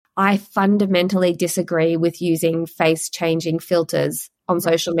I fundamentally disagree with using face-changing filters on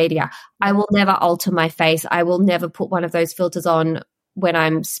social media. I will never alter my face. I will never put one of those filters on when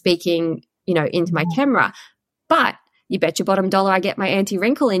I'm speaking, into my camera. But you bet your bottom dollar I get my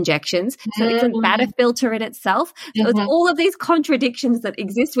anti-wrinkle injections. So isn't that a filter in itself? So it's all of these contradictions that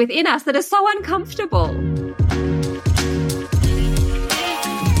exist within us that are so uncomfortable.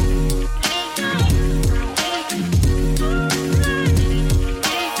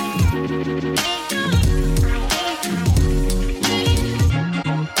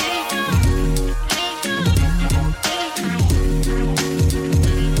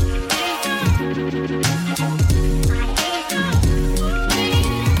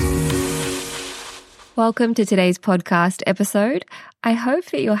 Welcome to today's podcast episode. I hope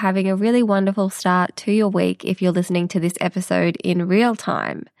that you're having a really wonderful start to your week if you're listening to this episode in real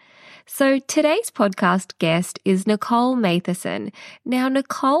time. So today's podcast guest is Nicole Matheson. Now,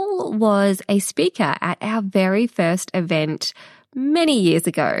 Nicole was a speaker at our very first event many years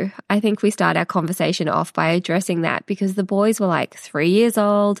ago. I think we start our conversation off by addressing that because the boys were like 3 years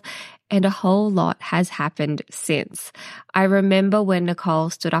old and a whole lot has happened since. I remember when Nicole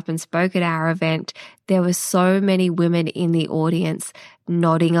stood up and spoke at our event, there were so many women in the audience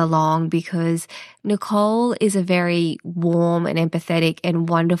nodding along because Nicole is a very warm and empathetic and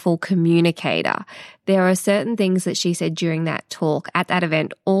wonderful communicator. There are certain things that she said during that talk at that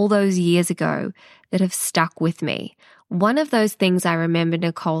event all those years ago that have stuck with me. One of those things I remember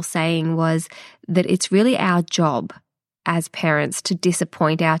Nicole saying was that it's really our job as parents to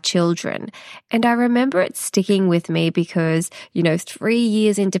disappoint our children. And I remember it sticking with me because, 3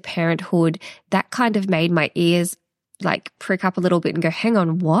 years into parenthood, that kind of made my ears like prick up a little bit and go, hang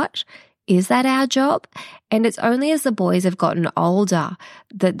on, what? Is that our job? And it's only as the boys have gotten older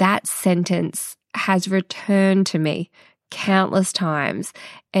that sentence has returned to me countless times,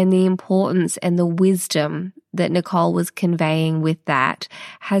 and the importance and the wisdom that Nicole was conveying with that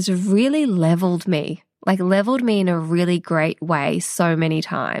has really leveled me in a really great way so many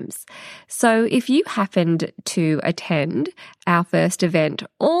times. So if you happened to attend our first event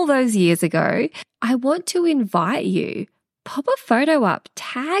all those years ago, I want to invite you, pop a photo up,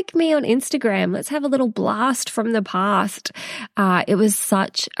 tag me on Instagram. Let's have a little blast from the past. It was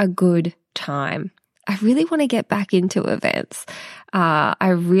such a good time. I really want to get back into events. I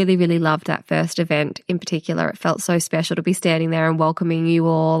really, really loved that first event in particular. It felt so special to be standing there and welcoming you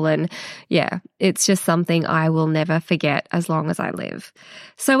all. And yeah, it's just something I will never forget as long as I live.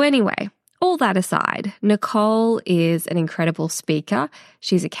 So anyway, all that aside, Nicole is an incredible speaker.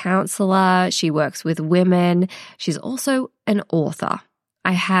 She's a counselor. She works with women. She's also an author.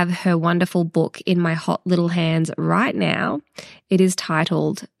 I have her wonderful book in my hot little hands right now. It is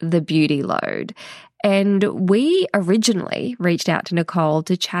titled The Beauty Load. And we originally reached out to Nicole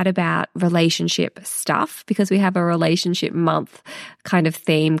to chat about relationship stuff because we have a relationship month kind of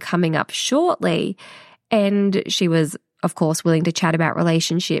theme coming up shortly. And she was, of course, willing to chat about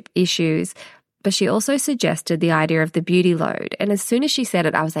relationship issues, but she also suggested the idea of the beauty load. And as soon as she said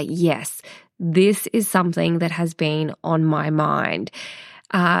it, I was like, yes, this is something that has been on my mind.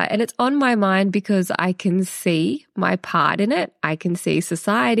 And it's on my mind because I can see my part in it. I can see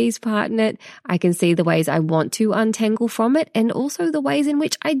society's part in it. I can see the ways I want to untangle from it and also the ways in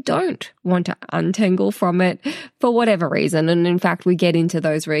which I don't want to untangle from it for whatever reason. And in fact, we get into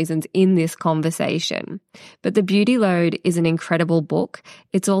those reasons in this conversation. But The Beauty Load is an incredible book.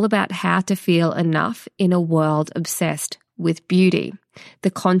 It's all about how to feel enough in a world obsessed with beauty.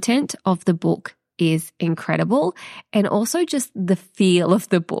 The content of the book is incredible, and also just the feel of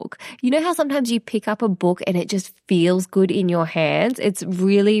the book. You know how sometimes you pick up a book and it just feels good in your hands? It's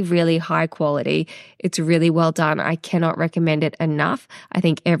really, really high quality. It's really well done. I cannot recommend it enough. I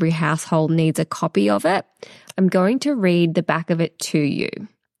think every household needs a copy of it. I'm going to read the back of it to you.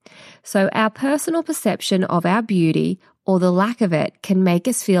 So our personal perception of our beauty or the lack of it can make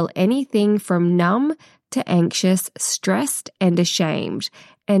us feel anything from numb to anxious, stressed, and ashamed,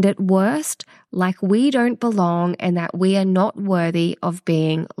 and at worst, like we don't belong and that we are not worthy of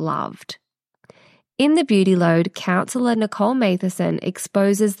being loved. In The Beauty Load, counsellor Nicole Matheson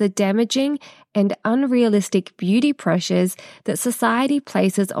exposes the damaging and unrealistic beauty pressures that society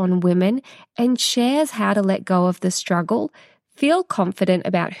places on women and shares how to let go of the struggle, feel confident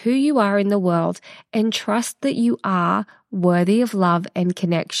about who you are in the world, and trust that you are worthy of love and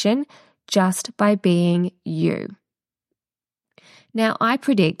connection just by being you. Now, I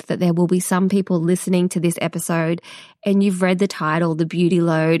predict that there will be some people listening to this episode and you've read the title, The Beauty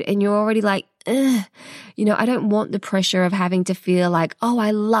Load, and you're already like, I don't want the pressure of having to feel like, oh,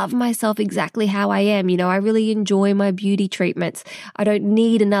 I love myself exactly how I am. I really enjoy my beauty treatments. I don't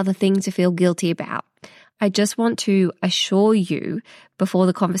need another thing to feel guilty about. I just want to assure you before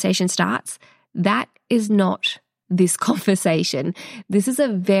the conversation starts, that is not this conversation. This is a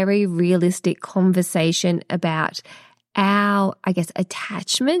very realistic conversation about our,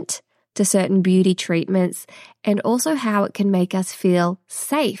 attachment to certain beauty treatments and also how it can make us feel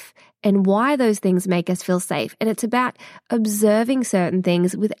safe and why those things make us feel safe. And it's about observing certain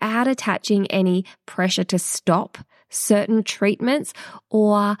things without attaching any pressure to stop certain treatments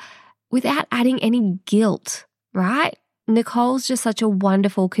or without adding any guilt, right? Nicole's just such a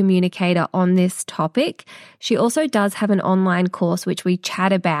wonderful communicator on this topic. She also does have an online course which we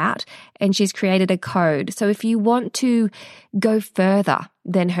chat about, and she's created a code. So if you want to go further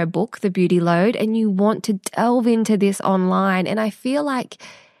than her book, The Beauty Load, and you want to delve into this online, and I feel like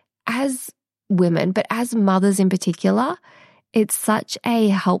as women, but as mothers in particular, it's such a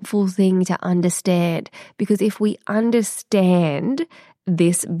helpful thing to understand, because if we understand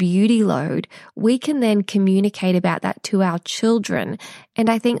this beauty load, we can then communicate about that to our children. And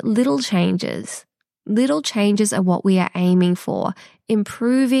I think little changes are what we are aiming for.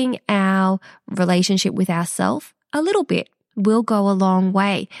 Improving our relationship with ourselves a little bit will go a long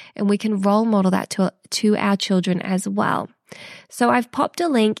way, and we can role model that to our children as well. So I've popped a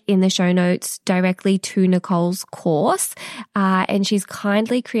link in the show notes directly to Nicole's course, and she's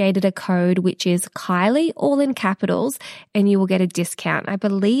kindly created a code which is Kylie, all in capitals, and you will get a discount. I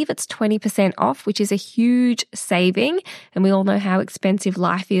believe it's 20% off, which is a huge saving, and we all know how expensive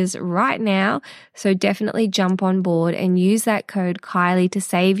life is right now. So definitely jump on board and use that code Kylie to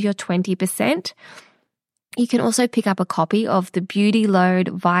save your 20%. You can also pick up a copy of The Beauty Load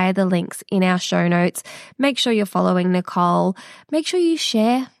via the links in our show notes. Make sure you're following Nicole. Make sure you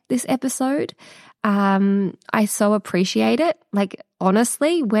share this episode. I so appreciate it. Like,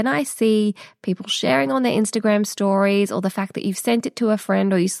 honestly, when I see people sharing on their Instagram stories, or the fact that you've sent it to a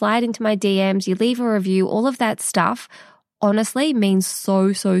friend, or you slide into my DMs, you leave a review, all of that stuff, honestly means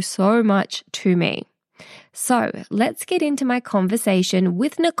so much to me. So let's get into my conversation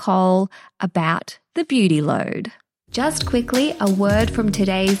with Nicole about the beauty load. Just quickly, a word from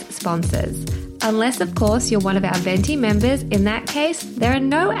today's sponsors. Unless, of course, you're one of our Venti members, in that case, there are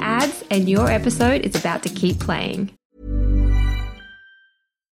no ads and your episode is about to keep playing.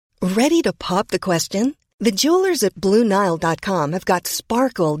 Ready to pop the question? The jewelers at BlueNile.com have got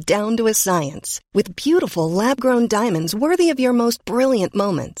sparkle down to a science with beautiful lab-grown diamonds worthy of your most brilliant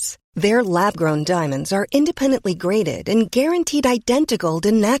moments. Their lab-grown diamonds are independently graded and guaranteed identical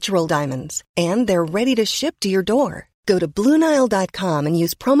to natural diamonds, and they're ready to ship to your door. Go to BlueNile.com and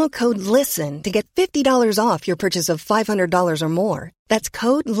use promo code LISTEN to get $50 off your purchase of $500 or more. That's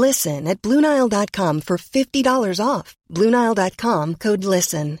code LISTEN at BlueNile.com for $50 off. BlueNile.com, code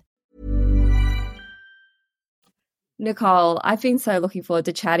LISTEN. Nicole, I've been so looking forward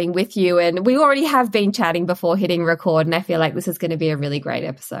to chatting with you, and we already have been chatting before hitting record, and I feel like this is going to be a really great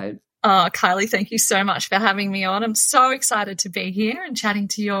episode. Kylie, thank you so much for having me on. I'm so excited to be here and chatting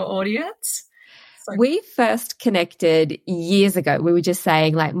to your audience. We first connected years ago. We were just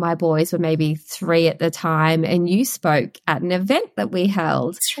saying, like, my boys were maybe 3 at the time, and you spoke at an event that we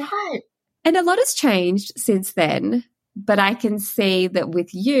held. That's right. And a lot has changed since then. But I can see that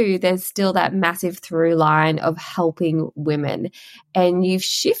with you, there's still that massive through line of helping women. And you've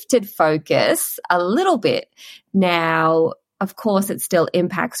shifted focus a little bit. Now, of course, it still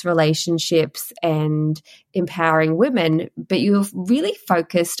impacts relationships and empowering women, but you've really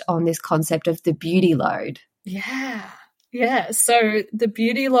focused on this concept of the beauty load. Yeah. So the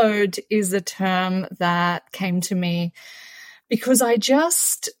beauty load is a term that came to me because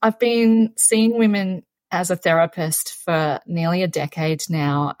I've been seeing women as a therapist for nearly a decade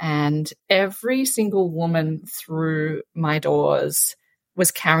now, and every single woman through my doors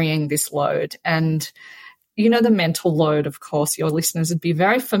was carrying this load. And, you know, the mental load, of course, your listeners would be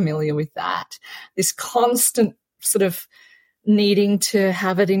very familiar with that. This constant sort of needing to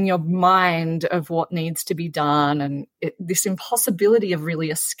have it in your mind of what needs to be done, and this impossibility of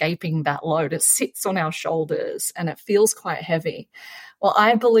really escaping that load. It sits on our shoulders and it feels quite heavy. Well,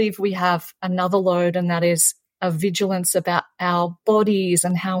 I believe we have another load, and that is a vigilance about our bodies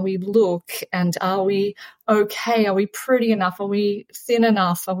and how we look, and are we okay? Are we pretty enough? Are we thin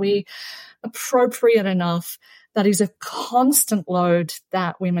enough? Are we appropriate enough? That is a constant load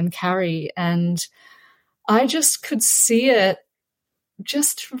that women carry, and I just could see it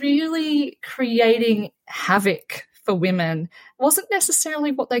just really creating havoc for women. It wasn't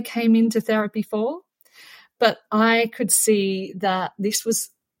necessarily what they came into therapy for, but I could see that this was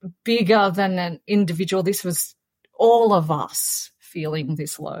bigger than an individual. This was all of us feeling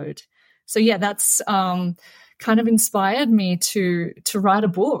this load. So yeah, that's kind of inspired me to write a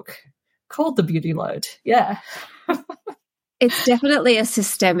book called The Beauty Load. Yeah. It's definitely a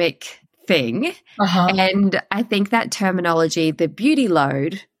systemic thing. And I think that terminology, the beauty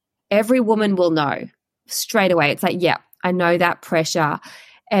load, every woman will know straight away. It's like, yeah, I know that pressure.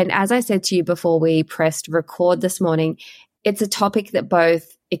 And as I said to you before we pressed record this morning, it's a topic that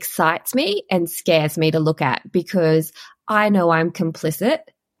both excites me and scares me to look at, because I know I'm complicit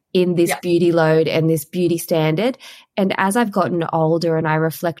in this beauty load and this beauty standard. And as I've gotten older and I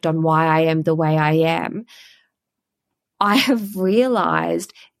reflect on why I am the way I am, I have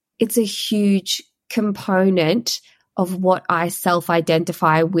realized it's a huge component of what I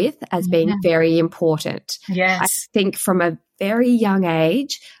self-identify with as being very important. Yes. I think from a very young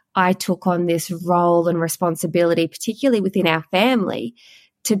age, I took on this role and responsibility, particularly within our family,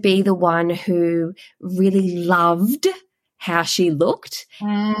 to be the one who really loved how she looked.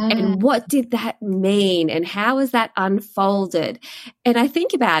 And what did that mean? And how has that unfolded? And I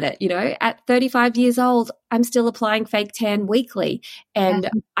think about it, at 35 years old, I'm still applying fake tan weekly. And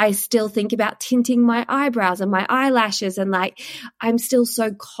I still think about tinting my eyebrows and my eyelashes. And I'm still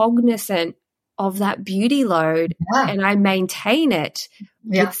so cognizant of that beauty load, and I maintain it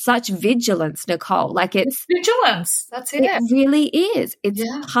with such vigilance, Nicole. It's vigilance. That's it. It really is. It's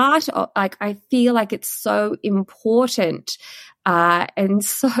part of, I feel like it's so important. And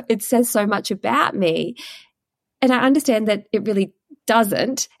so it says so much about me. And I understand that it really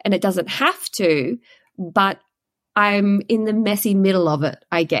doesn't, and it doesn't have to, but I'm in the messy middle of it,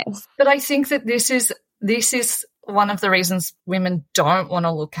 I guess. But I think that this is one of the reasons women don't want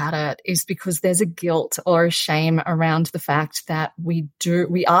to look at it, is because there's a guilt or a shame around the fact that we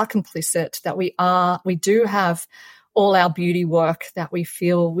are complicit, that we do have all our beauty work that we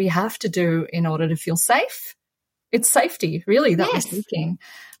feel we have to do in order to feel safe. It's safety, really, that we're seeking,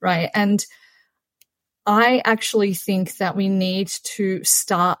 right? And I actually think that we need to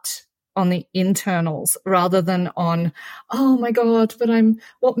start on the internals rather than on, oh my God, but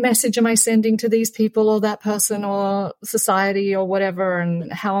what message am I sending to these people or that person or society or whatever,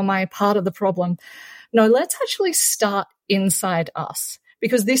 and how am I part of the problem? No, let's actually start inside us,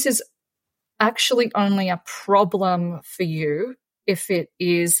 because this is actually only a problem for you if it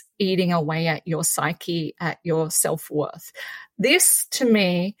is eating away at your psyche, at your self-worth. This, to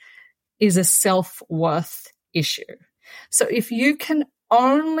me, is a self-worth issue. So if you can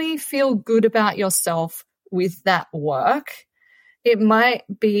only feel good about yourself with that work, it might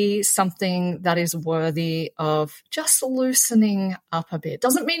be something that is worthy of just loosening up a bit.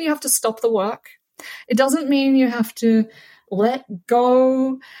 Doesn't mean you have to stop the work. It doesn't mean you have to let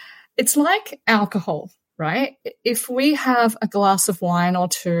go. It's like alcohol, right? If we have a glass of wine or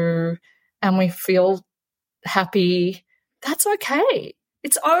two and we feel happy, that's okay.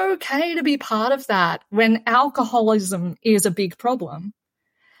 It's okay to be part of that when alcoholism is a big problem.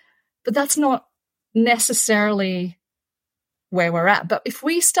 But that's not necessarily where we're at. But if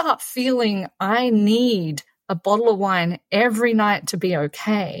we start feeling, I need a bottle of wine every night to be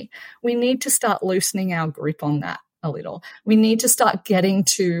okay, we need to start loosening our grip on that a little. We need to start getting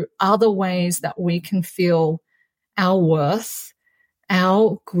to other ways that we can feel our worth,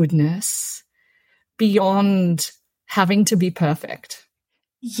 our goodness, beyond having to be perfect.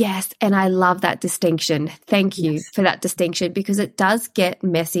 Yes, and I love that distinction. Thank you for that distinction, because it does get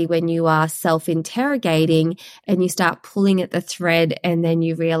messy when you are self-interrogating and you start pulling at the thread, and then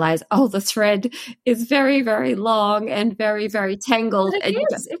you realize, oh, the thread is very, very long and very, very tangled.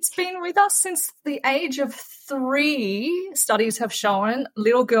 It's been with us since the age of 3. Studies have shown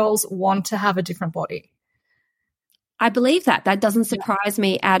little girls want to have a different body. I believe that. That doesn't surprise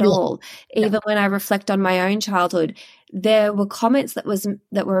me at all. Even when I reflect on my own childhood, there were comments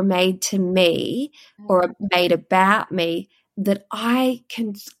that were made to me or made about me that I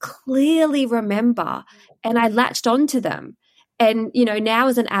can clearly remember, and I latched onto them. And, now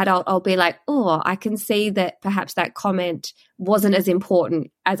as an adult, I'll be like, oh, I can see that perhaps that comment wasn't as important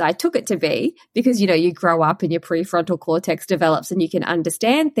as I took it to be, because, you grow up and your prefrontal cortex develops and you can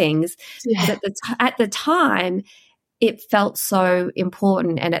understand things. Yeah. But at the time, it felt so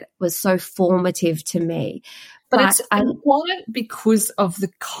important and it was so formative to me. But it's important because of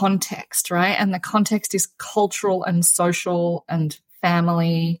the context, right? And the context is cultural and social and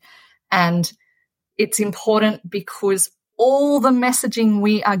family. And it's important because all the messaging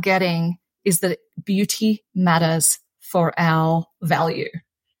we are getting is that beauty matters for our value.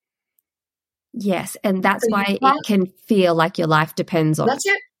 Yes, and that's why it can feel like your life depends on it.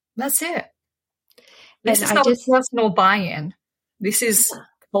 That's it. This is not a personal buy-in. This is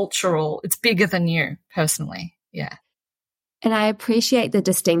cultural, it's bigger than you personally. Yeah. And I appreciate the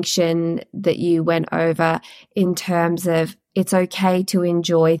distinction that you went over in terms of it's okay to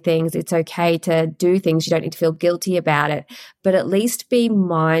enjoy things. It's okay to do things. You don't need to feel guilty about it, but at least be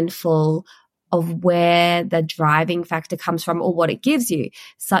mindful of where the driving factor comes from or what it gives you,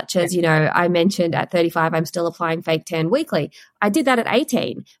 such as, you know, I mentioned at 35, I'm still applying fake tan weekly. I did that at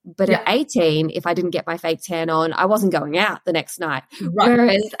 18, but at 18, if I didn't get my fake tan on, I wasn't going out the next night. Right.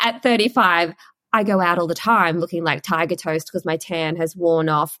 Whereas at 35, I go out all the time looking like tiger toast because my tan has worn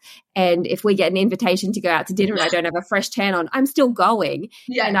off. And if we get an invitation to go out to dinner and I don't have a fresh tan on, I'm still going.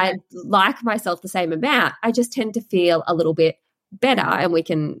 Yeah. And I like myself the same amount. I just tend to feel a little bit better, and we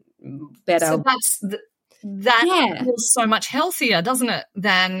can better. So that feels so much healthier, doesn't it?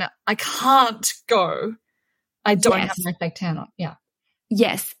 Than I can't go. I don't have my fake tan on. Yeah.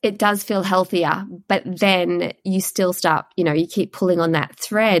 Yes, it does feel healthier, but then you still start, you know, you keep pulling on that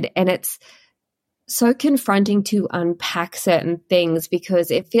thread, and it's so confronting to unpack certain things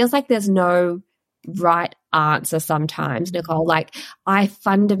because it feels like there's no right answer sometimes, Nicole. Like, I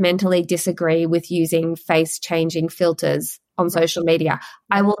fundamentally disagree with using face-changing filters on social media.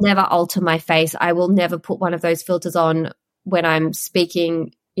 I will never alter my face. I will never put one of those filters on when I'm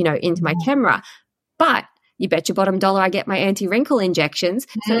speaking, you know, into my camera. But you bet your bottom dollar I get my anti-wrinkle injections.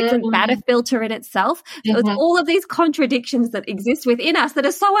 So isn't that a filter in itself? So it's all of these contradictions that exist within us that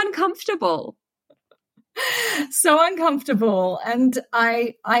are so uncomfortable. So uncomfortable. And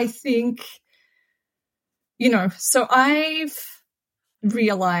I think, you know, so I've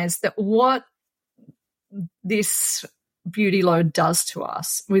realized that what this beauty load does to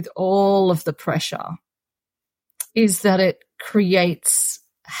us with all of the pressure is that it creates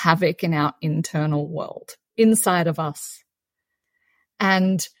havoc in our internal world, inside of us.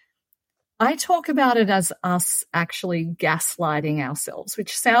 And I talk about it as us actually gaslighting ourselves,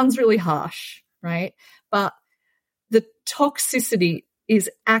 which sounds really harsh, right? But the toxicity is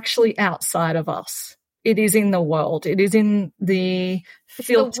actually outside of us. It is in the world. It is in the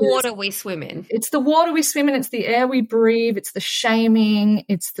filters. The water we swim in. It's the water we swim in. It's the air we breathe. It's the shaming.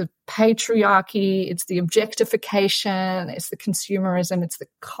 It's the patriarchy. It's the objectification. It's the consumerism. It's the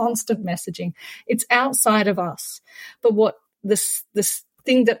constant messaging. It's outside of us. But what this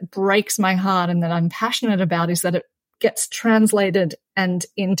thing that breaks my heart and that I'm passionate about is that it gets translated and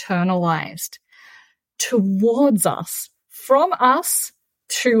internalized towards us, from us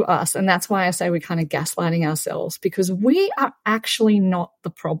to us. And that's why I say we're kind of gaslighting ourselves, because we are actually not the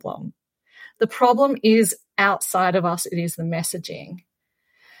problem. The problem is outside of us. It is the messaging.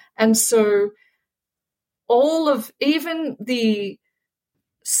 And so even the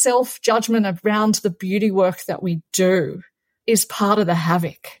self-judgment around the beauty work that we do is part of the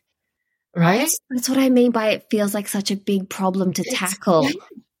havoc, right? That's what I mean by it feels like such a big problem to tackle.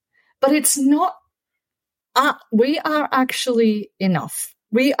 But it's not. We are actually enough.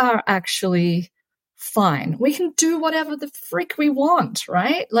 We are actually fine. We can do whatever the frick we want,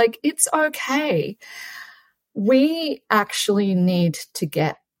 right? Like, it's okay. We actually need to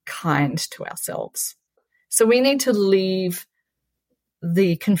get kind to ourselves. So we need to leave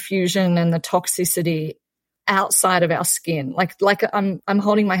the confusion and the toxicity outside of our skin. Like I'm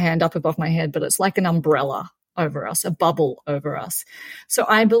holding my hand up above my head, but it's like an umbrella over us, a bubble over us. So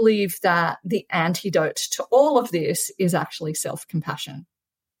I believe that the antidote to all of this is actually self-compassion.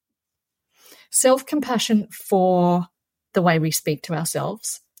 Self-compassion for the way we speak to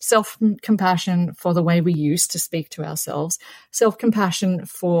ourselves, self-compassion for the way we used to speak to ourselves, self-compassion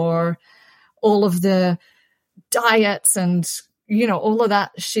for all of the diets and, you know, all of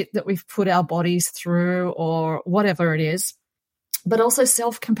that shit that we've put our bodies through or whatever it is, but also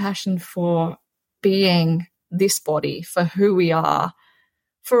self-compassion for being this body, for who we are,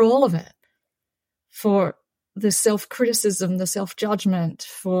 for all of it, for the self-criticism, the self-judgment,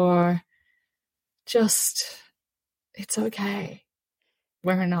 for just, it's okay.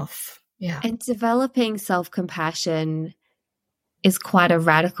 We're enough. Yeah. And developing self-compassion is quite a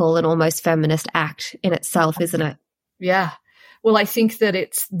radical and almost feminist act in itself, isn't it? Yeah. Well, I think that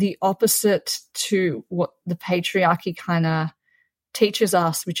it's the opposite to what the patriarchy kind of teaches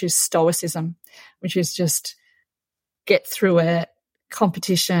us, which is stoicism, which is just get through it,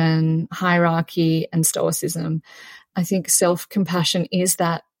 competition, hierarchy, and stoicism. I think self-compassion is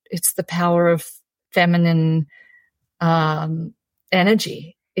that. It's the power of feminine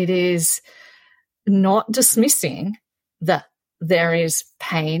energy. It is not dismissing that there is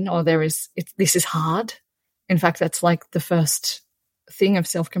pain or this is hard. In fact, that's like the first thing of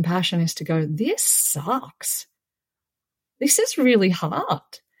self-compassion is to go, this sucks. This is really hard.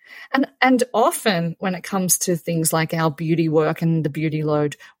 And often when it comes to things like our beauty work and the beauty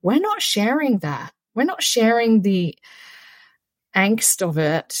load, we're not sharing that. We're not sharing the angst of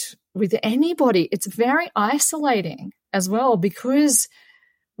it with anybody. It's very isolating as well because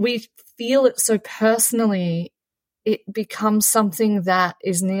we feel it so personally. It becomes something that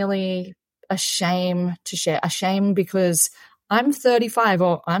is nearly a shame to share. A shame because I'm 35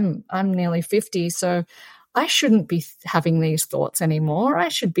 or I'm nearly 50, so I shouldn't be having these thoughts anymore. I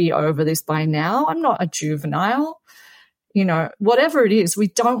should be over this by now. I'm not a juvenile. You know, whatever it is, we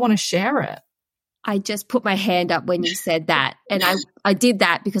don't want to share it. I just put my hand up when you said that. And I did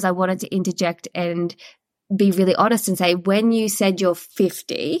that because I wanted to interject and be really honest and say, when you said you're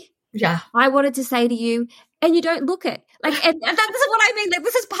 50, I wanted to say to you, and you don't look it. Like, and that's what I mean. Like,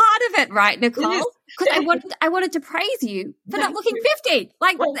 this is part of it, right, Nicole? Because I wanted to praise you for not looking 50.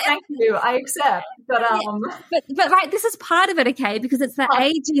 Like, well, thank you. I accept. But right, this is part of it, okay? Because it's the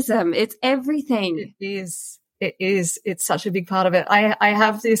ageism. It's everything. It is. It is. It's such a big part of it. I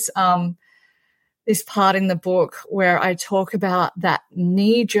have this this part in the book where I talk about that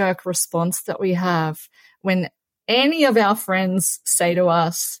knee-jerk response that we have when any of our friends say to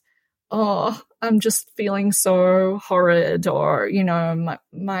us, "Oh, I'm just feeling so horrid," or, you know,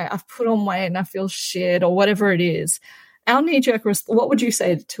 I've put on weight and I feel shit, or whatever it is. Our knee-jerk response, what would you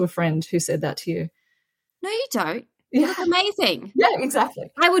say to a friend who said that to you? No, you don't. You look amazing. Yeah,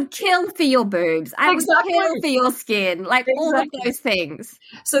 exactly. I would kill for your boobs. I would kill for your skin, like all of those things.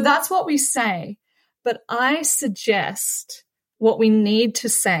 So that's what we say. But I suggest what we need to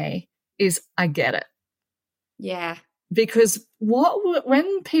say is, I get it. Yeah. Because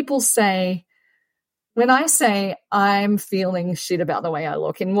when I say I'm feeling shit about the way I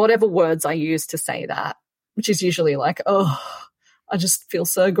look, in whatever words I use to say that, which is usually like, oh, I just feel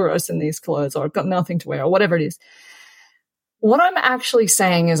so gross in these clothes, or I've got nothing to wear, or whatever it is. What I'm actually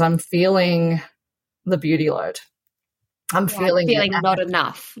saying is I'm feeling the beauty load. I'm feeling not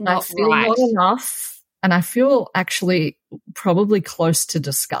enough. I feel not enough. And I feel actually probably close to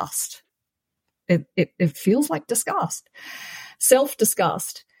disgust. It feels like disgust,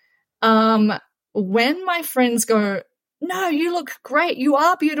 self-disgust. When my friends go, "No, you look great, you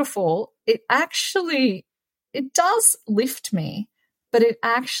are beautiful," it does lift me, but it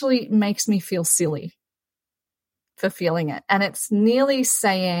actually makes me feel silly for feeling it. And it's nearly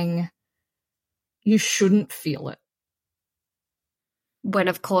saying you shouldn't feel it. When,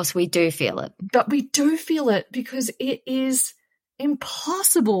 of course, we do feel it. But we do feel it because it is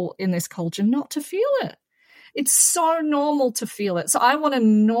impossible in this culture not to feel it. It's so normal to feel it. So I want to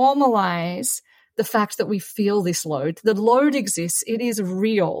normalize the fact that we feel this load. The load exists. It is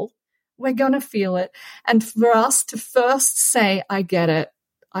real. We're going to feel it. And for us to first say, I get it.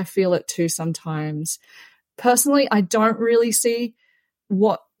 I feel it too sometimes. Personally, I don't really see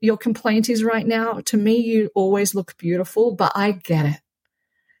what your complaint is right now. To me, you always look beautiful, but I get it.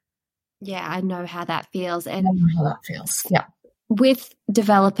 Yeah, I know how that feels. And I know how that feels. Yeah. With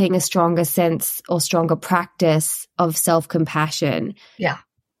developing a stronger sense or stronger practice of self-compassion,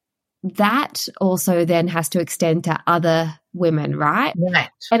 that also then has to extend to other women, right? Right.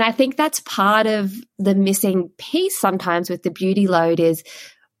 And I think that's part of the missing piece sometimes with the beauty load is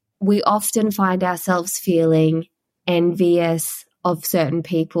we often find ourselves feeling envious of certain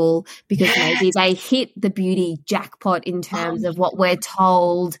people because maybe they hit the beauty jackpot in terms of what we're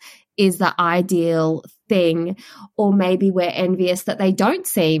told is the ideal thing, or maybe we're envious that they don't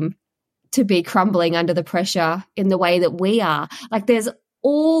seem to be crumbling under the pressure in the way that we are. Like there's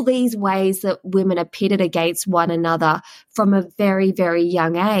all these ways that women are pitted against one another from a very, very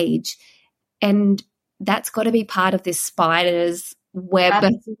young age. And that's got to be part of this spider's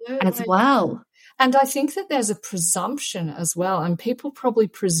web as well. And I think that there's a presumption as well, and people probably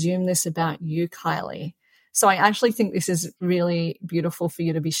presume this about you, Kylie. So I actually think this is really beautiful for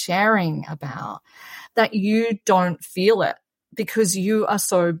you to be sharing about, that you don't feel it because you are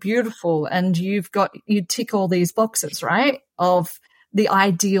so beautiful and you tick all these boxes, right, of the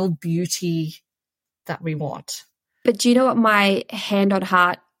ideal beauty that we want. But do you know what my hand on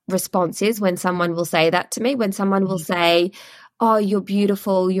heart response is when someone will say that to me? When someone will say, "Oh, you're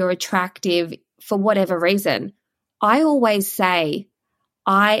beautiful, you're attractive," for whatever reason, I always say,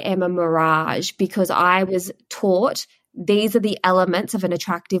 I am a mirage because I was taught these are the elements of an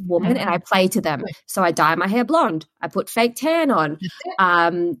attractive woman and I play to them. So I dye my hair blonde. I put fake tan on.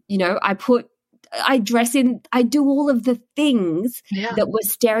 I dress in, I do all of the things that were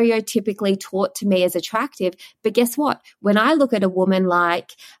stereotypically taught to me as attractive. But guess what? When I look at a woman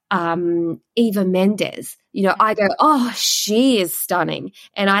like Eva Mendes, I go, oh, she is stunning.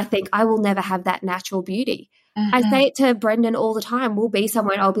 And I think I will never have that natural beauty. I say it to Brendan all the time. We'll be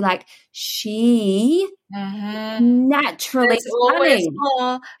somewhere and I'll be like, she naturally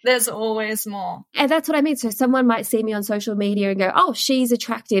stunning. There's always more. And that's what I mean. So someone might see me on social media and go, oh, she's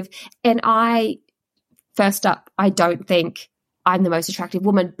attractive. And first up, I don't think I'm the most attractive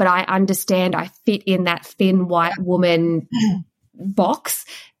woman, but I understand I fit in that thin white woman box.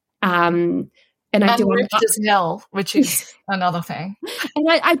 And I do ripped as hell, which is another thing. And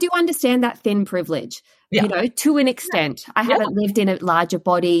I do understand that thin privilege, to an extent. I haven't lived in a larger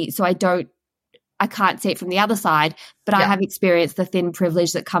body, so I can't see it from the other side, but I have experienced the thin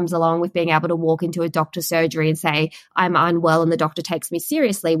privilege that comes along with being able to walk into a doctor's surgery and say, I'm unwell, and the doctor takes me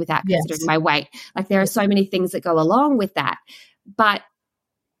seriously without considering my weight. Like, there are so many things that go along with that. But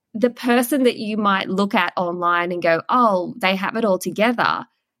the person that you might look at online and go, oh, they have it all together,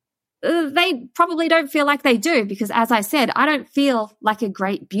 they probably don't feel like they do, because, as I said, I don't feel like a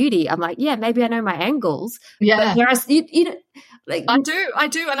great beauty. I'm like, maybe I know my angles. Yeah. But whereas, like, I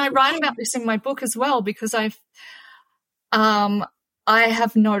do. And I write about this in my book as well, because I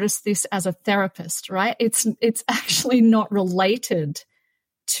have noticed this as a therapist, right? It's actually not related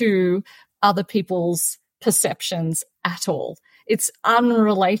to other people's perceptions at all. It's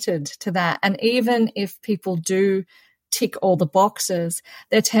unrelated to that. And even if people do tick all the boxes,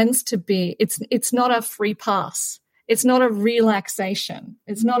 there tends to be, it's not a free pass. It's not a relaxation.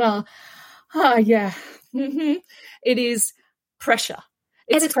 It's not it is pressure.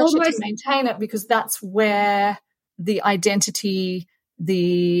 It's pressure to maintain it, because that's where the identity,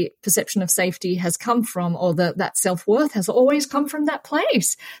 the perception of safety has come from, or that self-worth has always come from that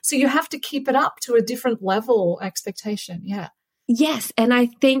place. So you have to keep it up to a different level expectation. Yeah. Yes. And I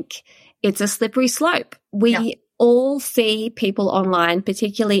think it's a slippery slope. We all see people online,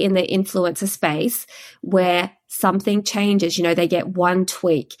 particularly in the influencer space, where something changes, they get one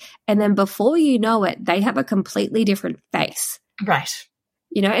tweak, and then before you know it, they have a completely different face. Right.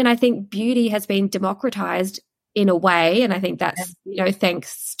 And I think beauty has been democratized in a way, and I think that's,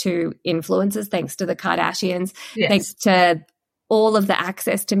 thanks to influencers, thanks to the Kardashians, thanks to all of the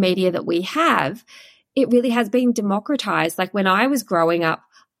access to media that we have, it really has been democratized. Like, when I was growing up,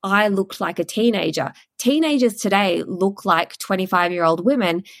 I looked like a teenager. Teenagers today look like 25-year-old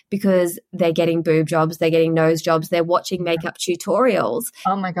women because they're getting boob jobs, they're getting nose jobs, they're watching makeup tutorials.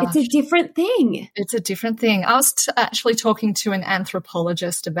 Oh, my gosh. It's a different thing. It's a different thing. I was actually talking to an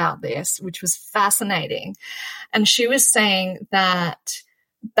anthropologist about this, which was fascinating. And she was saying that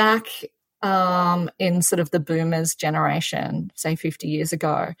back in sort of the boomers generation, say 50 years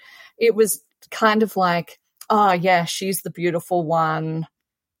ago, it was kind of like, oh, yeah, she's the beautiful one.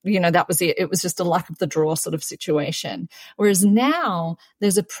 That was it. It was just a luck of the draw sort of situation. Whereas now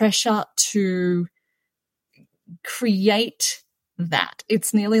there's a pressure to create that.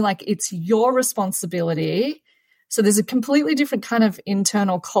 It's nearly like it's your responsibility. So there's a completely different kind of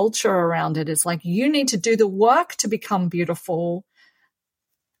internal culture around it. It's like, you need to do the work to become beautiful.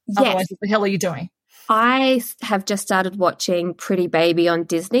 Yes. Otherwise, what the hell are you doing? I have just started watching Pretty Baby on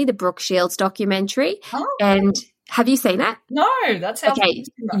Disney, the Brooke Shields documentary. Oh. And have you seen that? No, that's how. Okay,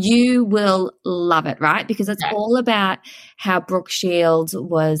 you will love it, right? Because it's all about how Brooke Shields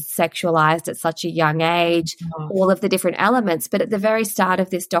was sexualized at such a young age, all of the different elements. But at the very start of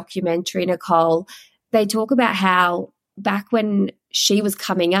this documentary, Nicole, they talk about how back when she was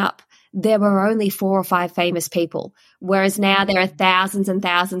coming up, there were only 4 or 5 famous people, whereas now there are thousands and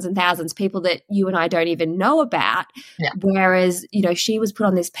thousands and thousands of people that you and I don't even know about. Yeah. Whereas, she was put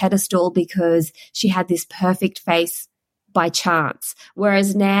on this pedestal because she had this perfect face by chance.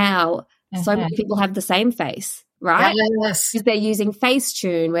 Whereas now so many people have the same face, right? Yes. Because they're using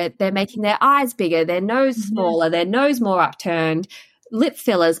Facetune, where they're making their eyes bigger, their nose smaller, their nose more upturned, lip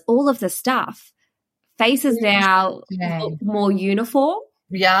fillers, all of the stuff. Faces now look more uniform.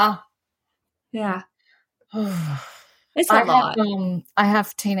 Yeah. Yeah. It's a lot. I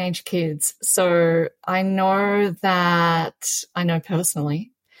have teenage kids, so I know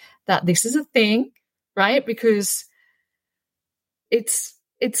personally that this is a thing, right? Because it's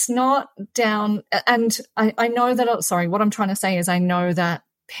not down, and I know that, what I'm trying to say is I know that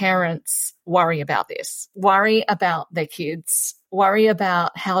parents worry about this, worry about their kids, worry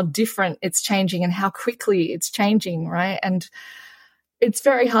about how different it's changing and how quickly it's changing, right? And it's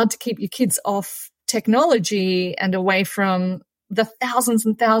very hard to keep your kids off technology and away from the thousands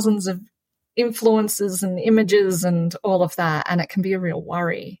and thousands of influences and images and all of that. And it can be a real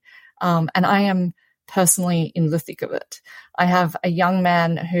worry. And I am personally in the thick of it. I have a young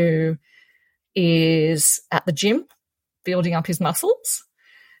man who is at the gym building up his muscles.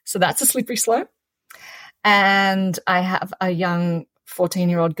 So that's a slippery slope. And I have a young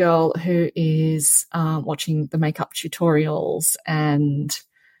 14-year-old girl who is watching the makeup tutorials and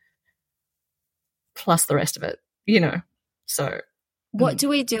plus the rest of it, So what do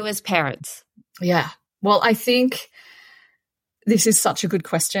we do as parents? Yeah. Well, I think this is such a good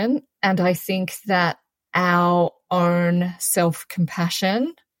question. And I think that our own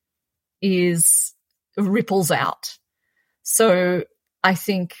self-compassion ripples out. So I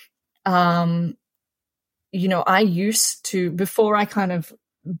think, I used to, before I kind of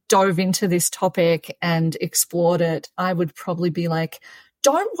dove into this topic and explored it, I would probably be like,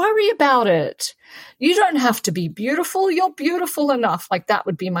 don't worry about it. You don't have to be beautiful. You're beautiful enough. Like that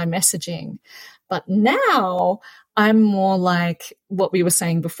would be my messaging. But now I'm more like what we were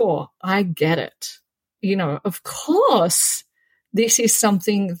saying before. I get it. Of course, this is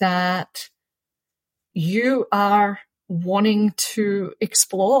something that you are wanting to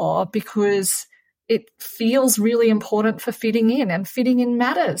explore because it feels really important for fitting in, and fitting in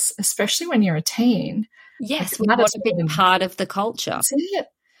matters, especially when you're a teen. Yes, we want to be part of the culture. That's it.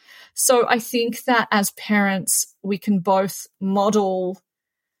 So I think that as parents, we can both model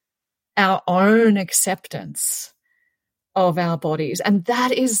our own acceptance of our bodies. And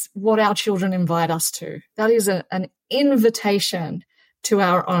that is what our children invite us to. That is an invitation to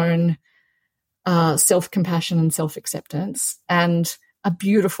our own self-compassion and self-acceptance, and a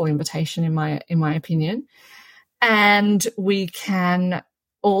beautiful invitation in my opinion. And we can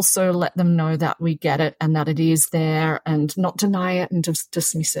also let them know that we get it and that it is there, and not deny it and just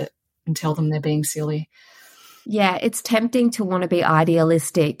dismiss it and tell them they're being silly. Yeah, it's tempting to want to be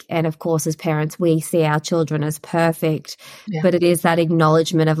idealistic. And of course, as parents, we see our children as perfect. Yeah. But it is that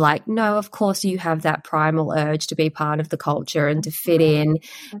acknowledgement of like, no, of course you have that primal urge to be part of the culture and to fit in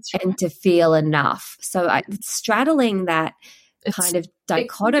and to feel enough. So straddling that kind of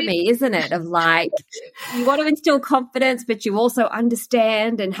dichotomy, isn't it? Of like, you want to instill confidence, but you also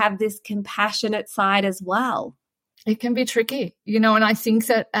understand and have this compassionate side as well. It can be tricky, and I think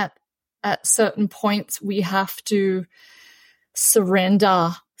that at certain points we have to surrender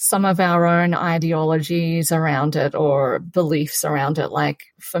some of our own ideologies around it or beliefs around it. Like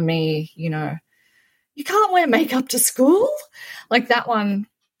for me, you can't wear makeup to school. Like that one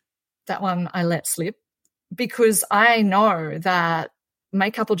I let slip, because I know that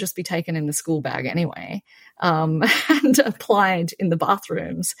makeup will just be taken in the school bag anyway, and applied in the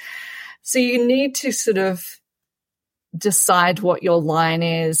bathrooms. So you need to sort of decide what your line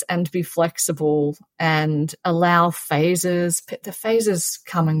is and be flexible and allow phases. The phases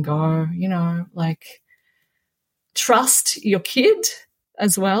come and go, like trust your kid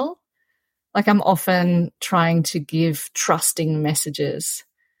as well. Like I'm often trying to give trusting messages,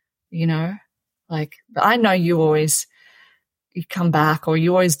 like I know you come back, or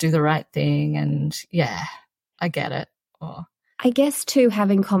you always do the right thing, and yeah, I get it. I guess too,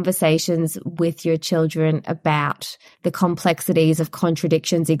 having conversations with your children about the complexities of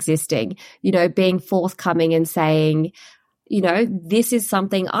contradictions existing, being forthcoming and saying, this is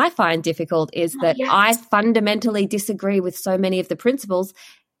something I find difficult, is that I fundamentally disagree with so many of the principles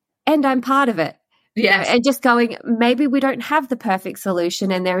and I'm part of it. Yes. And just going, maybe we don't have the perfect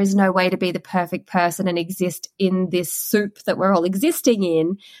solution and there is no way to be the perfect person and exist in this soup that we're all existing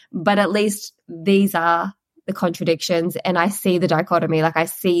in, but at least these are the contradictions and I see the dichotomy, like I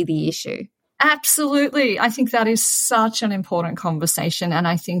see the issue. Absolutely. I think that is such an important conversation, and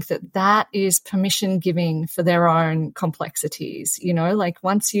I think that is permission giving for their own complexities. Like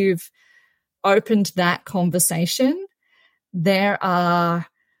once you've opened that conversation, there are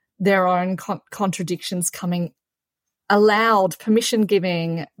their own contradictions coming aloud, permission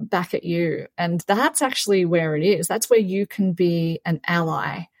giving back at you. And that's actually where it is. That's where you can be an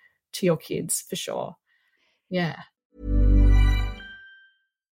ally to your kids for sure. Yeah.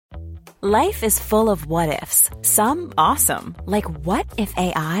 Life is full of what-ifs. Some awesome, like what if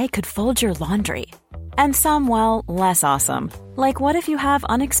AI could fold your laundry? And some, well, less awesome, like what if you have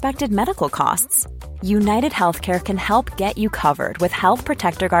unexpected medical costs? United Healthcare can help get you covered with Health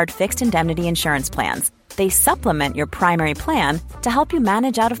Protector Guard fixed indemnity insurance plans. They supplement your primary plan to help you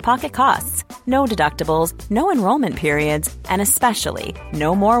manage out-of-pocket costs. No deductibles, no enrollment periods, and especially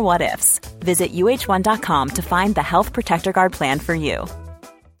no more what-ifs. Visit UH1.com to find the Health Protector Guard plan for you.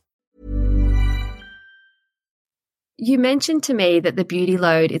 You mentioned to me that the beauty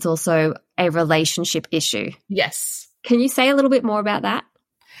load is also a relationship issue. Yes. Can you say a little bit more about that?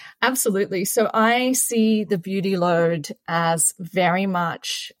 Absolutely. So I see the beauty load as very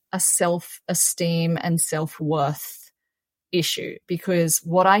much a self-esteem and self-worth issue, because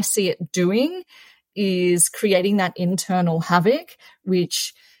what I see it doing is creating that internal havoc,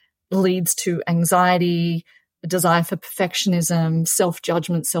 which leads to anxiety, a desire for perfectionism,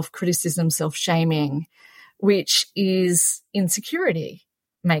 self-judgment, self-criticism, self-shaming, which is insecurity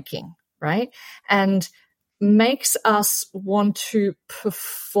making, right? And makes us want to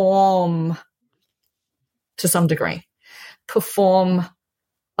perform to some degree, perform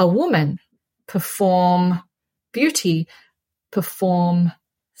a woman, perform beauty, perform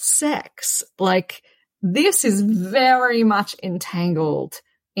sex. Like, this is very much entangled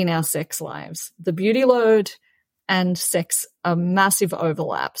in our sex lives. The beauty load and sex are massive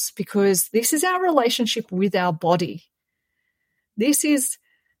overlaps because this is our relationship with our body. This is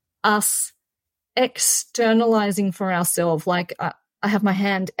us externalizing for ourselves. Like, I have my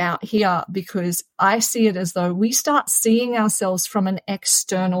hand out here because I see it as though we start seeing ourselves from an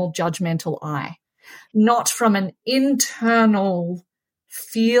external judgmental eye, not from an internal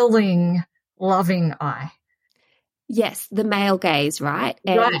feeling loving eye. Yes, the male gaze, right?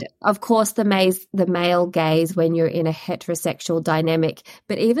 And Right. of course the male gaze when you're in a heterosexual dynamic,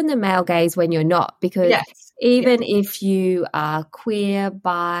 but even the male gaze when you're not, because Yes. even if you are queer,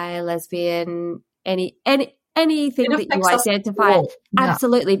 bi, lesbian, anything It that you affects us identify, all. Yeah.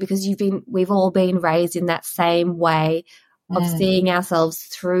 absolutely, because we've all been raised in that same way of seeing ourselves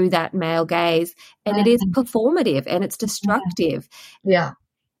through that male gaze, and it is performative and it's destructive. Yeah.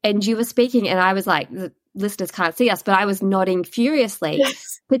 And you were speaking, and I was like, the listeners can't see us, but I was nodding furiously,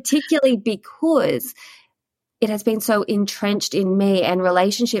 Yes. particularly because it has been so entrenched in me and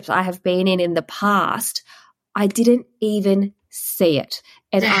relationships I have been in the past. I didn't even see it.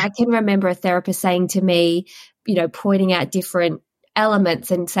 And I can remember a therapist saying to me, pointing out different elements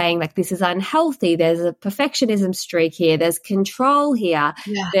and saying, like, this is unhealthy. There's a perfectionism streak here. There's control here.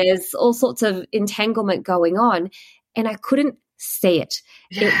 Yeah. There's all sorts of entanglement going on. And I couldn't see it.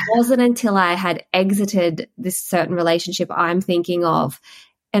 Yeah. It wasn't until I had exited this certain relationship I'm thinking of,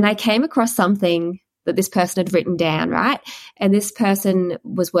 and I came across something that this person had written down, right? And this person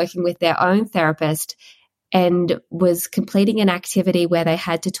was working with their own therapist and was completing an activity where they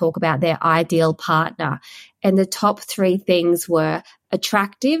had to talk about their ideal partner. And the top 3 things were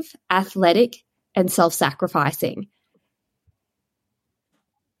attractive, athletic, and self-sacrificing.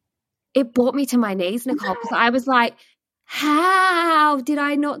 It brought me to my knees, Nicole, because I was like, how did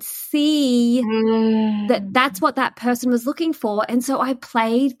I not see that that's what that person was looking for? And so I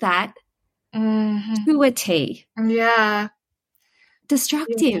played that to a T. Yeah.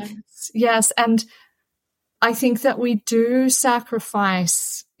 Destructive. Yes. And I think that we do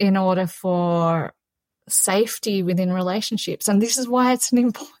sacrifice in order for safety within relationships. And this is why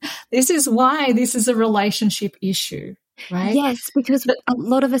this is a relationship issue. Right? Yes, because a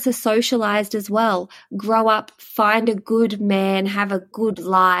lot of us are socialized as well. Grow up, find a good man, have a good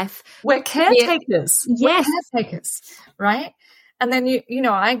life. We're caretakers. Yes. We're caretakers, right? And then,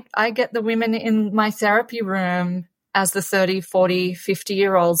 I get the women in my therapy room as the 30, 40,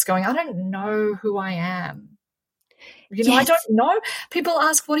 50-year-olds going, I don't know who I am. I don't know. People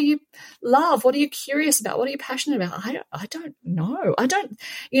ask, what do you love? What are you curious about? What are you passionate about? I don't know. I don't,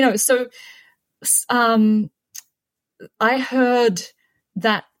 so I heard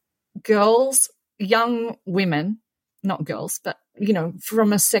that young women, not girls, but,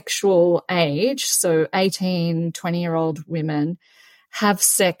 from a sexual age, so 18, 20-year-old women have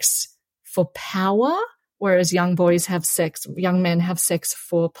sex for power, whereas young men have sex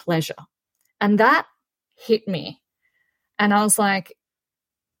for pleasure. And that hit me. And I was like,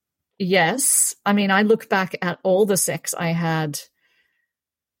 yes. I mean, I look back at all the sex I had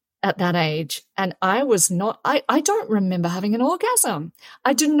at that age, and I don't remember having an orgasm.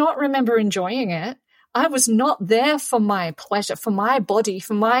 I do not remember enjoying it. I was not there for my pleasure, for my body,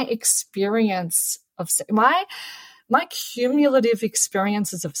 for my experience of sex. My cumulative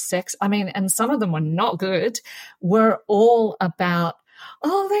experiences of sex, I mean, and some of them were not good, were all about,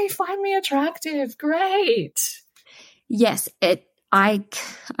 oh, they find me attractive. Great. Yes,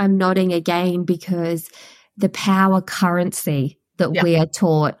 I'm nodding again because the power currency that we are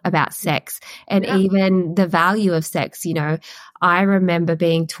taught about sex and even the value of sex. I remember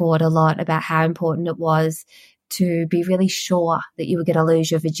being taught a lot about how important it was to be really sure that you were going to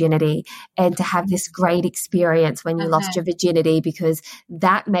lose your virginity and to have this great experience when you lost your virginity, because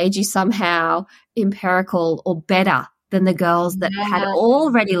that made you somehow empirical or better than the girls that had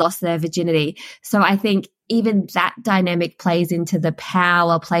already lost their virginity. So I think even that dynamic plays into the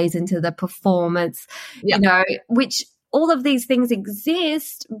power, plays into the performance, which all of these things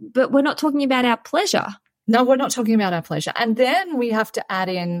exist, but we're not talking about our pleasure. No, we're not talking about our pleasure. And then we have to add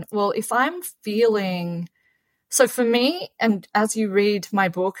in, well, if I'm feeling, so for me, and as you read my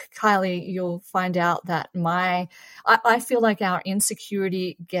book, Kylie, you'll find out that I feel like our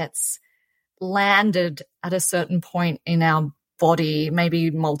insecurity gets landed at a certain point in our body, maybe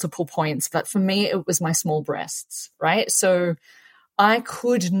multiple points, but for me, it was my small breasts, right? So I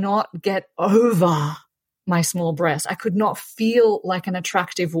could not get over my small breasts. I could not feel like an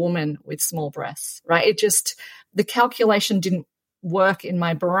attractive woman with small breasts, right? The calculation didn't work in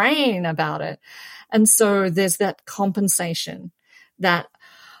my brain about it. And so there's that compensation that,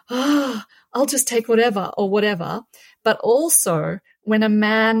 I'll just take whatever or whatever. But also when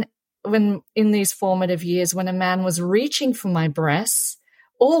in these formative years, when a man was reaching for my breasts,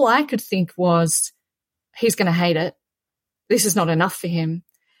 all I could think was, he's going to hate it. This is not enough for him.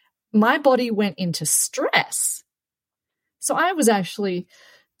 My body went into stress. So I was actually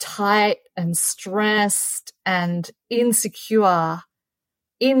tight and stressed and insecure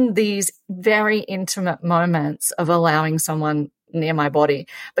in these very intimate moments of allowing someone near my body.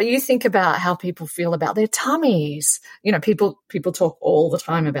 But you think about how people feel about their tummies. You know, people talk all the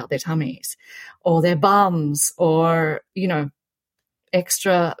time about their tummies or their bums or, you know,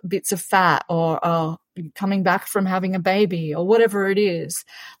 extra bits of fat or coming back from having a baby or whatever it is.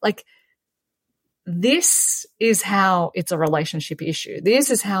 Like, this is how it's a relationship issue. This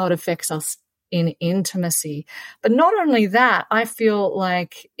is how it affects us in intimacy. But not only that, I feel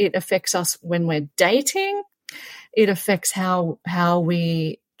like it affects us when we're dating. It affects how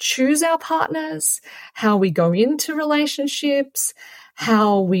we choose our partners, how we go into relationships,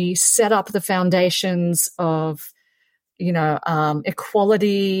 how we set up the foundations of, you know,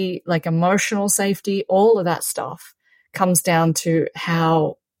 equality, like emotional safety. All of that stuff comes down to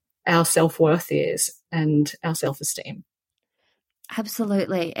how our self-worth is and our self-esteem.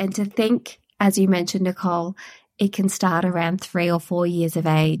 Absolutely. And to think, as you mentioned, Nicole, it can start around 3 or 4 years of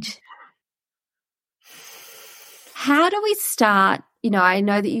age. How do we start? You know, I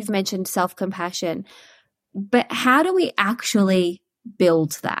know that you've mentioned self-compassion, but how do we actually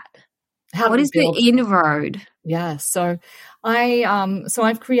build that? What is the inroad? Yeah. So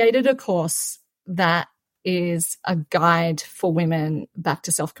I've created a course that is a guide for women back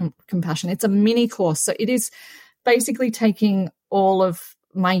to self-compassion. It's a mini course. So it is basically taking all of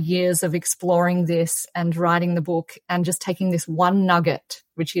my years of exploring this and writing the book and just taking this one nugget,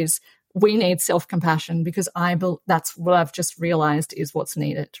 which is we need self-compassion, because that's what I've just realized is what's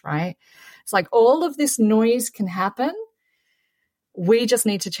needed, right? It's like all of this noise can happen. We just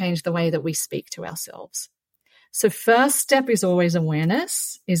need to change the way that we speak to ourselves. So first step is always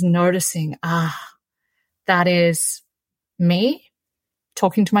awareness, is noticing, that is me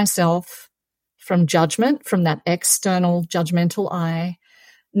talking to myself from judgment, from that external judgmental eye,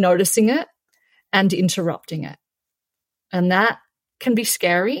 noticing it and interrupting it. And that can be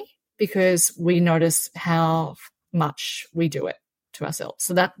scary because we notice how much we do it to ourselves.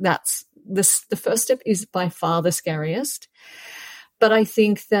 So that's the first step is by far the scariest. But I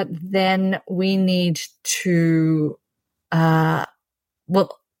think that then we need to, I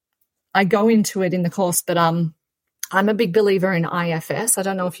go into it in the course, but I'm a big believer in IFS. I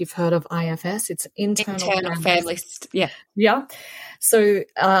don't know if you've heard of IFS. It's internal family. Yeah. Yeah. So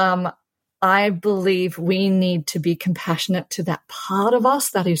I believe we need to be compassionate to that part of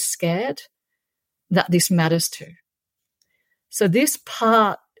us that is scared that this matters to. So this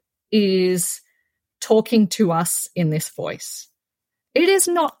part is talking to us in this voice. It is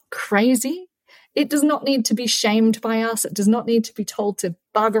not crazy. It does not need to be shamed by us. It does not need to be told to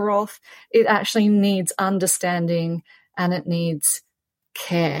bugger off. It actually needs understanding and it needs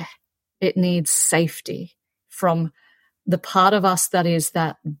care. It needs safety from the part of us that is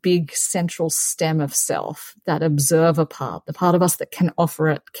that big central stem of self, that observer part, the part of us that can offer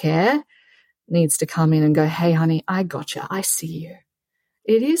it care, needs to come in and go, hey, honey, I gotcha. I see you.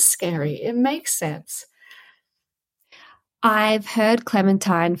 It is scary. It makes sense. I've heard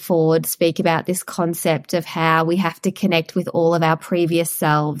Clementine Ford speak about this concept of how we have to connect with all of our previous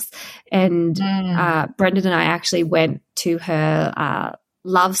selves. And Brendan and I actually went to her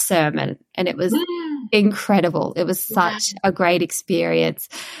love sermon, and it was incredible. It was such a great experience.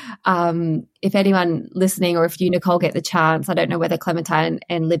 If anyone listening, or if you, Nicole, get the chance, I don't know whether Clementine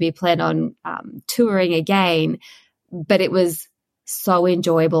and Libby plan on touring again, but it was so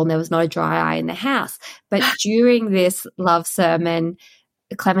enjoyable and there was not a dry eye in the house. But during this love sermon,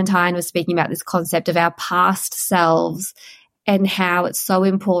 Clementine was speaking about this concept of our past selves and how it's so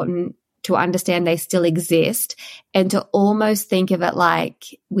important to understand they still exist and to almost think of it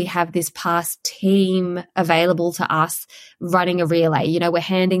like we have this past team available to us running a relay. You know, we're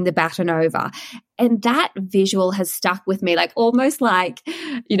handing the baton over. And that visual has stuck with me, like almost like,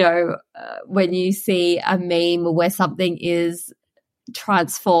 you know, when you see a meme where something is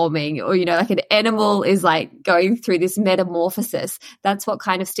transforming, or, you know, like an animal is like going through this metamorphosis. That's what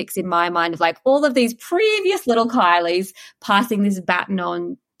kind of sticks in my mind, of like all of these previous little Kylies passing this baton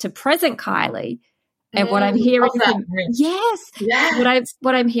on to present Kylie. And what I'm hearing from,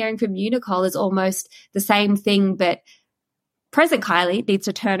 what I'm hearing from you, Nicole, is almost the same thing, but present Kylie needs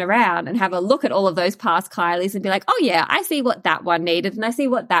to turn around and have a look at all of those past Kylies and be like, oh yeah, I see what that one needed, and I see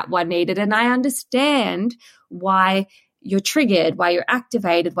what that one needed, and I understand why you're triggered, why you're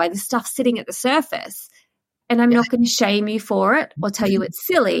activated, why the stuff's sitting at the surface. And I'm not going to shame you for it or tell you it's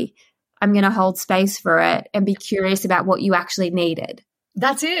silly. I'm going to hold space for it and be curious about what you actually needed.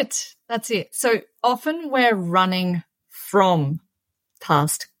 That's it. So often we're running from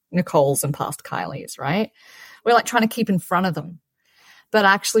past Nicoles and past Kylies, right? We're like trying to keep in front of them. But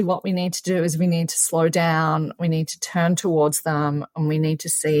actually what we need to do is we need to slow down. We need to turn towards them, and we need to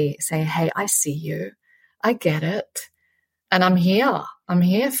say, hey, I see you. I get it. And I'm here. I'm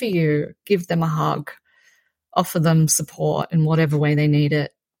here for you. Give them a hug. Offer them support in whatever way they need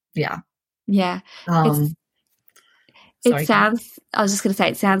it. Yeah. Yeah. It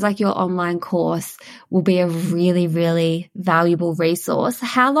sounds like your online course will be a really, really valuable resource.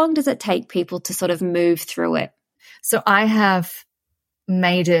 How long does it take people to sort of move through it? So I have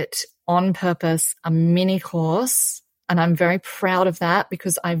made it on purpose a mini course, and I'm very proud of that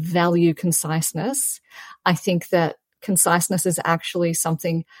because I value conciseness. I think that conciseness is actually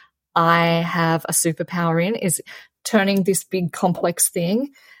something I have a superpower in, is turning this big complex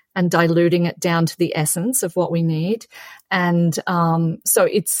thing and diluting it down to the essence of what we need. And so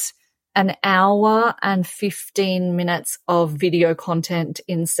it's an hour and 15 minutes of video content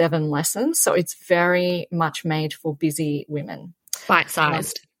in 7 lessons. So it's very much made for busy women.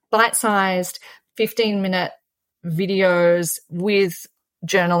 Bite-sized, 15-minute videos with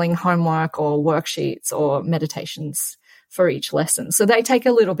journaling homework or worksheets or meditations for each lesson. So they take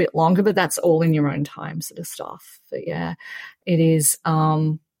a little bit longer, but that's all in your own time sort of stuff. But yeah, it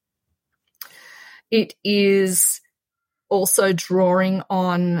is also drawing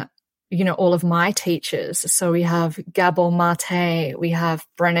on, you know, all of my teachers. So we have Gabor Mate, we have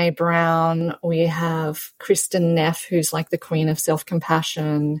Brené Brown, we have Kristen Neff, who's like the queen of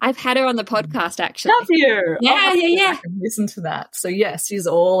self-compassion. I've had her on the podcast, actually. Have you? Yeah. Listen to that. So yes, she's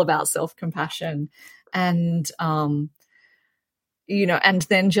all about self-compassion. And, you know, and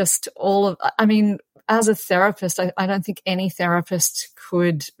then just as a therapist, I don't think any therapist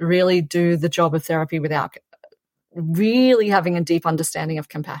could really do the job of therapy without really having a deep understanding of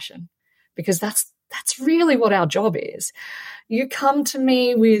compassion, because that's really what our job is. You come to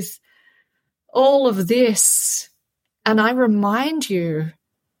me with all of this, and I remind you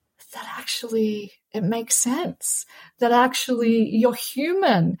that actually it makes sense, that actually you're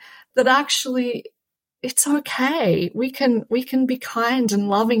human, that actually it's okay. We can be kind and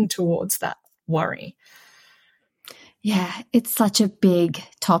loving towards that worry. Yeah, it's such a big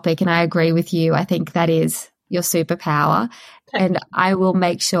topic, and I agree with you. I think that is your superpower. And I will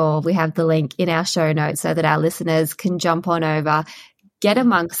make sure we have the link in our show notes so that our listeners can jump on over, get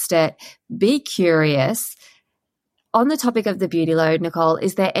amongst it, be curious. On the topic of the beauty load, Nicole,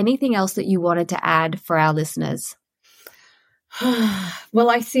 is there anything else that you wanted to add for our listeners? Well,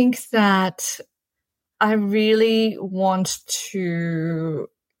 I think that I really want to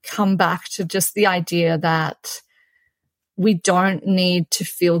come back to just the idea that we don't need to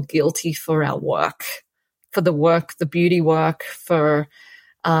feel guilty for our work, for the beauty work, for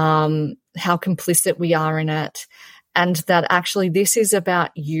how complicit we are in it, and that actually this is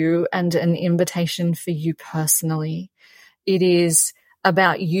about you and an invitation for you personally. It is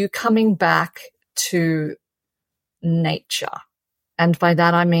about you coming back to nature. And by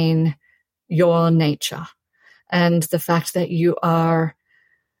that I mean your nature and the fact that you are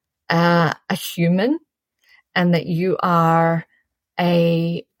a human and that you are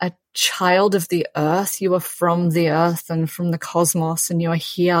a child of the earth. You are from the earth and from the cosmos, and you are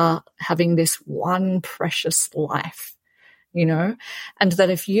here having this one precious life, you know, and that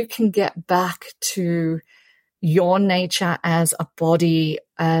if you can get back to your nature as a body,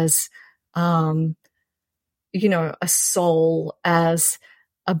 as, you know, a soul, as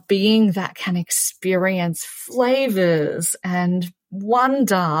a being that can experience flavors and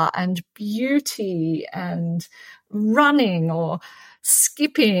wonder and beauty and running or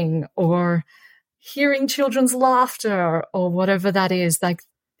skipping or hearing children's laughter or whatever that is, like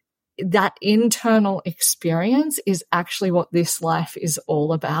that internal experience is actually what this life is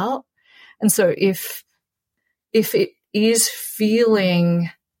all about. And so if it is feeling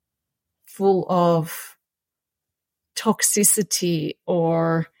full of toxicity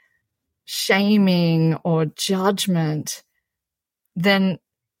or shaming or judgment, then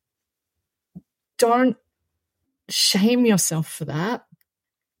don't shame yourself for that,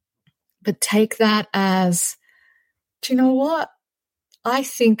 but take that as, do you know what? I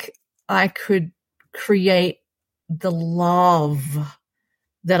think I could create the love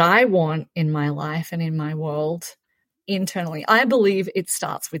that I want in my life and in my world internally. I believe it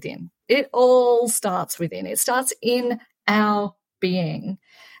starts within. It all starts within. It starts in our being.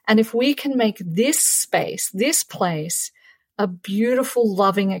 And if we can make this space, this place, a beautiful,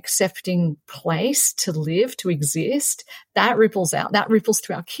 loving, accepting place to live, to exist, that ripples out. That ripples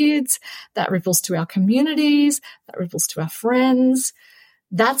to our kids. That ripples to our communities. That ripples to our friends.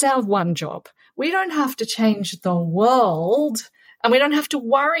 That's our one job. We don't have to change the world, and we don't have to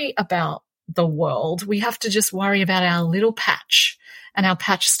worry about the world. We have to just worry about our little patch, and our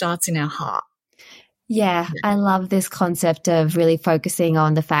patch starts in our heart. Yeah, I love this concept of really focusing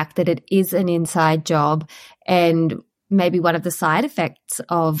on the fact that it is an inside job, and maybe one of the side effects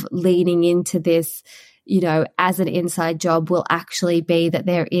of leaning into this, as an inside job will actually be that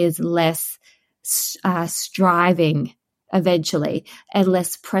there is less striving eventually and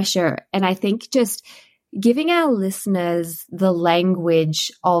less pressure. And I think just giving our listeners the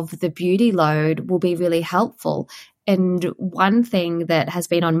language of the beauty load will be really helpful. And one thing that has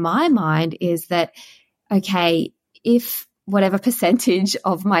been on my mind is that, okay, if whatever percentage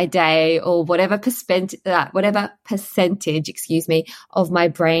of my day or whatever percentage, of my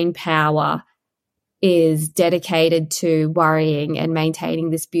brain power is dedicated to worrying and maintaining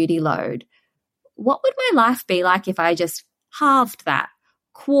this beauty load, what would my life be like if I just halved that,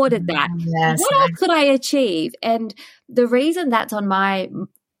 quartered that? Yes. What else could I achieve? And the reason that's on my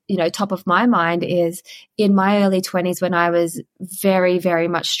top of my mind is in my early 20s when I was very, very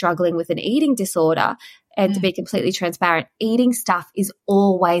much struggling with an eating disorder. And to be completely transparent, eating stuff is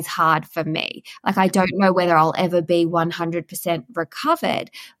always hard for me. Like, I don't know whether I'll ever be 100% recovered.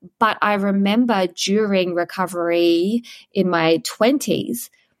 But I remember during recovery in my 20s,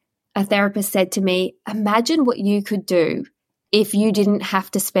 a therapist said to me, imagine what you could do if you didn't have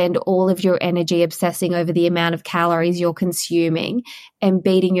to spend all of your energy obsessing over the amount of calories you're consuming and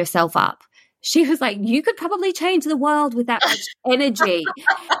beating yourself up. She was like, you could probably change the world with that much energy.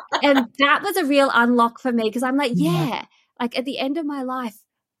 And that was a real unlock for me, because I'm like, yeah, like at the end of my life,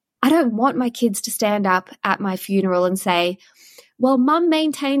 I don't want my kids to stand up at my funeral and say, well, mum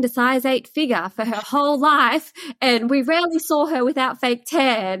maintained a size 8 figure for her whole life and we rarely saw her without fake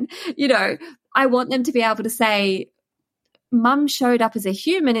tan. I want them to be able to say, mum showed up as a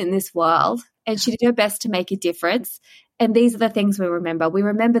human in this world and she did her best to make a difference. And these are the things we remember. We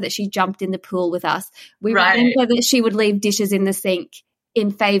remember that she jumped in the pool with us. We remember that she would leave dishes in the sink in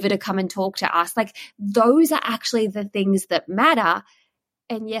favor to come and talk to us. Like, those are actually the things that matter.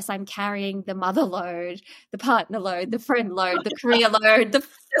 And yes, I'm carrying the mother load, the partner load, the friend load, the career load, the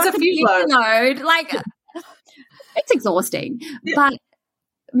load. Like, it's exhausting. Yeah. But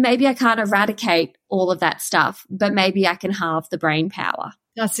maybe I can't eradicate all of that stuff, but maybe I can halve the brain power.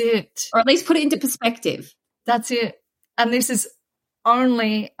 That's it. Or at least put it into perspective. That's it. And this is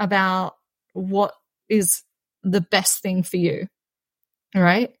only about what is the best thing for you,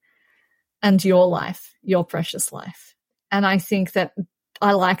 right? And your life, your precious life. And I think that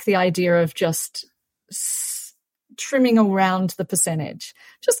I like the idea of just trimming around the percentage,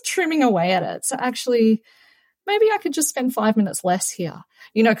 just trimming away at it. So actually, maybe I could just spend 5 minutes less here,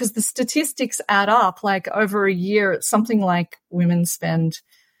 because the statistics add up. Like, over a year, it's something like women spend,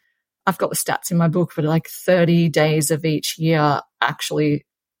 I've got the stats in my book, but like 30 days of each year actually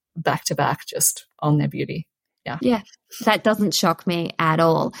back to back just on their beauty. Yeah. Yeah, that doesn't shock me at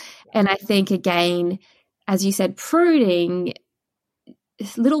all. And I think, again, as you said, pruning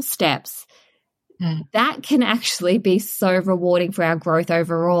little steps, that can actually be so rewarding for our growth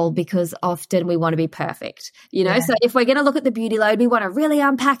overall, because often we want to be perfect, So if we're going to look at the beauty load, we want to really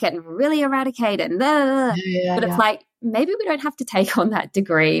unpack it and really eradicate it. But it's like, maybe we don't have to take on that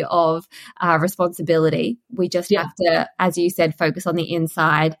degree of responsibility. We just have to, as you said, focus on the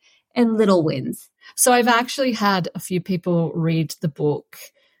inside and little wins. So I've actually had a few people read the book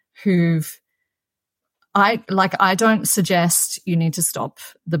I don't suggest you need to stop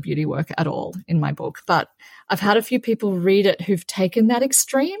the beauty work at all in my book, but I've had a few people read it who've taken that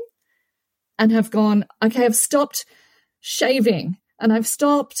extreme and have gone, okay, I've stopped shaving and I've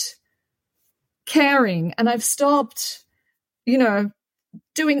stopped caring and I've stopped,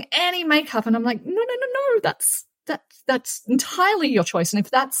 doing any makeup. And I'm like, no, that's entirely your choice. And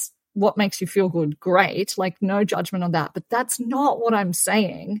if that's what makes you feel good, great, like no judgment on that. But that's not what I'm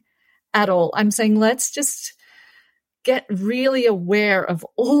saying at all. I'm saying let's just get really aware of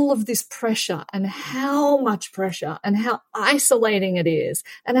all of this pressure and how much pressure and how isolating it is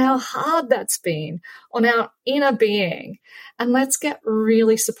and how hard that's been on our inner being. And let's get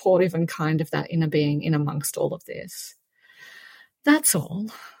really supportive and kind of that inner being in amongst all of this. That's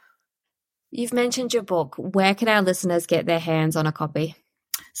all. You've mentioned your book. Where can our listeners get their hands on a copy?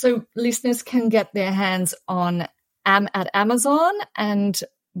 So listeners can get their hands on at Amazon and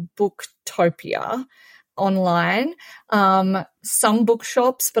Booktopia online, some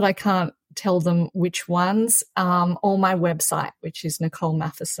bookshops, but I can't tell them which ones, or my website, which is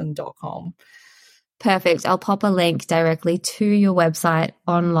NicoleMatheson.com. Perfect. I'll pop a link directly to your website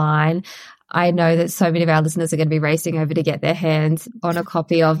online. I know that so many of our listeners are going to be racing over to get their hands on a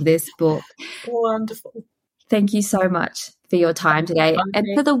copy of this book. Wonderful. Thank you so much for your time today and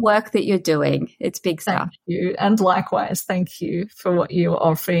for the work that you're doing. It's big stuff. Thank you. And likewise, thank you for what you're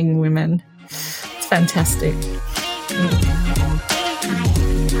offering women. It's fantastic.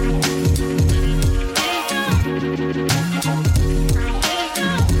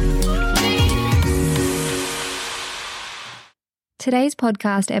 Today's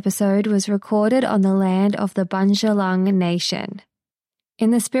podcast episode was recorded on the land of the Bundjalung Nation. In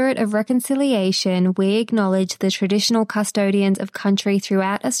the spirit of reconciliation, we acknowledge the traditional custodians of country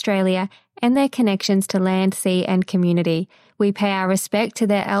throughout Australia and their connections to land, sea and community. We pay our respect to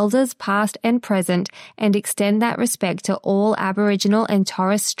their elders past and present and extend that respect to all Aboriginal and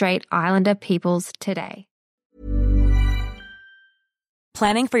Torres Strait Islander peoples today.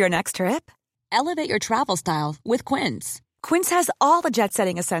 Planning for your next trip? Elevate your travel style with Quince. Quince has all the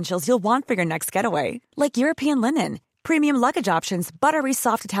jet-setting essentials you'll want for your next getaway, like European linen, premium luggage options, buttery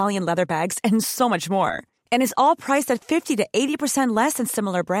soft Italian leather bags, and so much more. And is all priced at 50 to 80% less than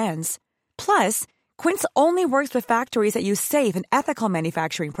similar brands. Plus, Quince only works with factories that use safe and ethical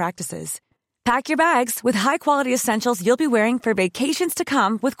manufacturing practices. Pack your bags with high-quality essentials you'll be wearing for vacations to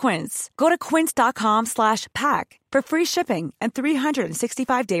come with Quince. Go to quince.com/pack for free shipping and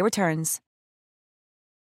 365-day returns.